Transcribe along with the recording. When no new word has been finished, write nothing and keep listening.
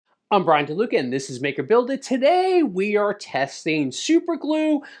I'm Brian DeLuca and this is Make or Build It. Today we are testing super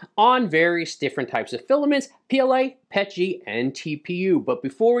glue on various different types of filaments, PLA, PETG, and TPU. But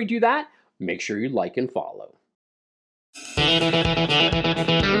before we do that, make sure you like and follow.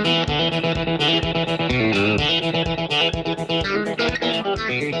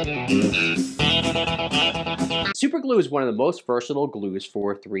 Super glue is one of the most versatile glues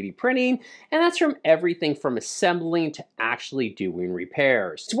for 3D printing, and that's from everything from assembling to actually doing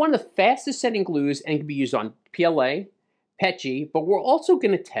repairs. It's one of the fastest setting glues and can be used on PLA, PETG, but we're also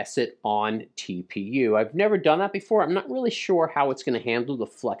going to test it on TPU. I've never done that before. I'm not really sure how it's going to handle the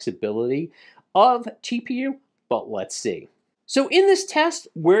flexibility of TPU, but let's see. So in this test,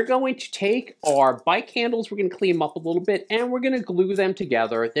 we're going to take our bike handles, we're going to clean them up a little bit, and we're going to glue them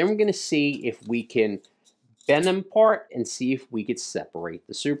together. Then we're going to see if we can bend them apart and see if we could separate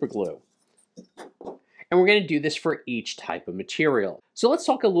the super glue. And we're going to do this for each type of material. So let's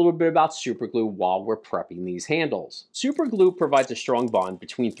talk a little bit about super glue while we're prepping these handles. Super glue provides a strong bond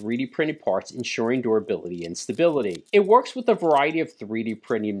between 3D printed parts, ensuring durability and stability. It works with a variety of 3D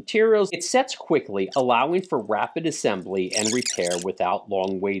printed materials. It sets quickly, allowing for rapid assembly and repair without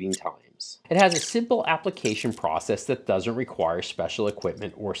long waiting times. It has a simple application process that doesn't require special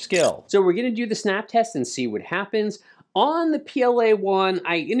equipment or skill. So we're going to do the snap test and see what happens. On the PLA one,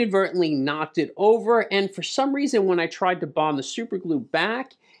 I inadvertently knocked it over, and for some reason when I tried to bond the super glue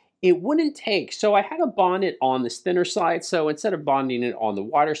back, it wouldn't take. So I had to bond it on this thinner side. So instead of bonding it on the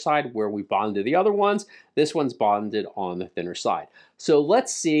wider side where we bonded the other ones, this one's bonded on the thinner side. So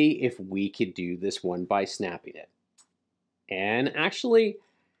let's see if we could do this one by snapping it. And actually,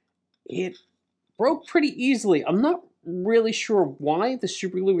 it broke pretty easily. I'm not really sure why the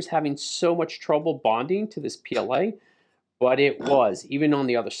super glue was having so much trouble bonding to this PLA. But it was, even on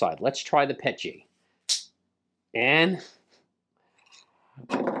the other side. Let's try the PETG. And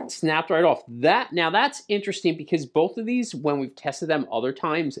snapped right off. Now that's interesting because both of these, when we've tested them other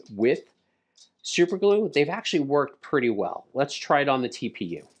times with super glue, they've actually worked pretty well. Let's try it on the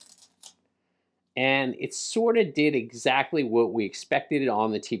TPU. And it sort of did exactly what we expected it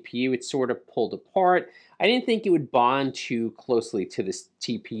on the TPU. It sort of pulled apart. I didn't think it would bond too closely to this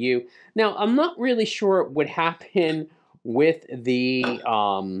TPU. Now, I'm not really sure what would happen with the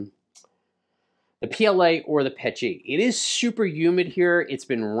PLA or the PETG. It is super humid here. It's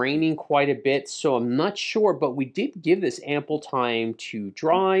been raining quite a bit, so I'm not sure, but we did give this ample time to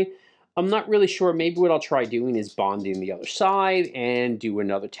dry. I'm not really sure. Maybe what I'll try doing is bonding the other side and do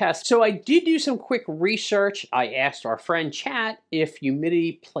another test. So I did do some quick research. I asked our friend Chat if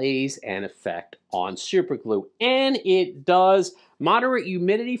humidity plays an effect on super glue, and it does. Moderate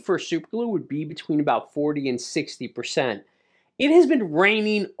humidity for super glue would be between about 40 and 60%. It has been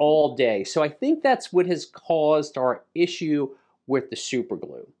raining all day, so I think that's what has caused our issue with the super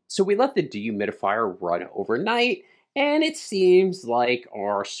glue. So we let the dehumidifier run overnight, and it seems like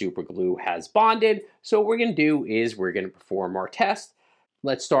our super glue has bonded. So what we're going to do is we're going to perform our test.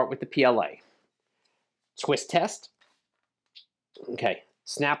 Let's start with the PLA. Twist test. Okay,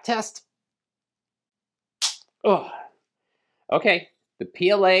 snap test. Oh. Okay, the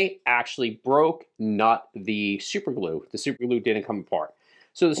PLA actually broke, not the super glue. The super glue didn't come apart.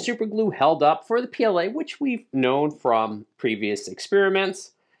 So the super glue held up for the PLA, which we've known from previous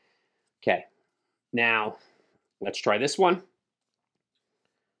experiments. Okay, now let's try this one.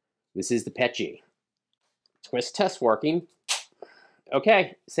 This is the PETG. Twist test working.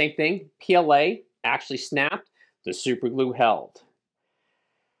 Okay, same thing. PLA actually snapped. The super glue held.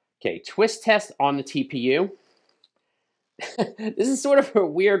 Okay, twist test on the TPU. This is sort of a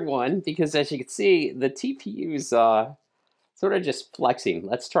weird one because, as you can see, the TPU is sort of just flexing.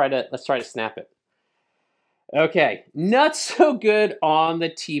 Let's try to snap it. Okay, not so good on the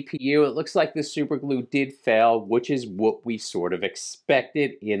TPU. It looks like the super glue did fail, which is what we sort of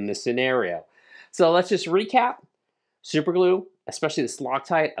expected in the scenario. So let's just recap. Super glue, especially this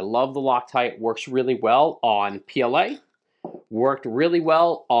Loctite. I love the Loctite. Works really well on PLA. Worked really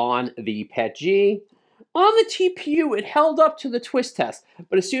well on the PETG. On the TPU, it held up to the twist test,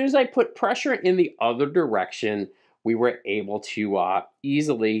 but as soon as I put pressure in the other direction, we were able to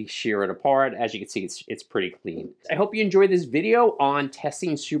easily shear it apart. As you can see, it's pretty clean. I hope you enjoyed this video on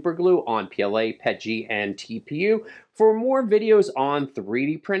testing super glue on PLA, PETG, and TPU. For more videos on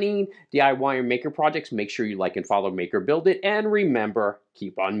 3D printing, DIY, or maker projects, make sure you like and follow Make or Build It, and remember,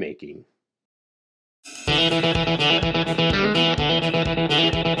 keep on making.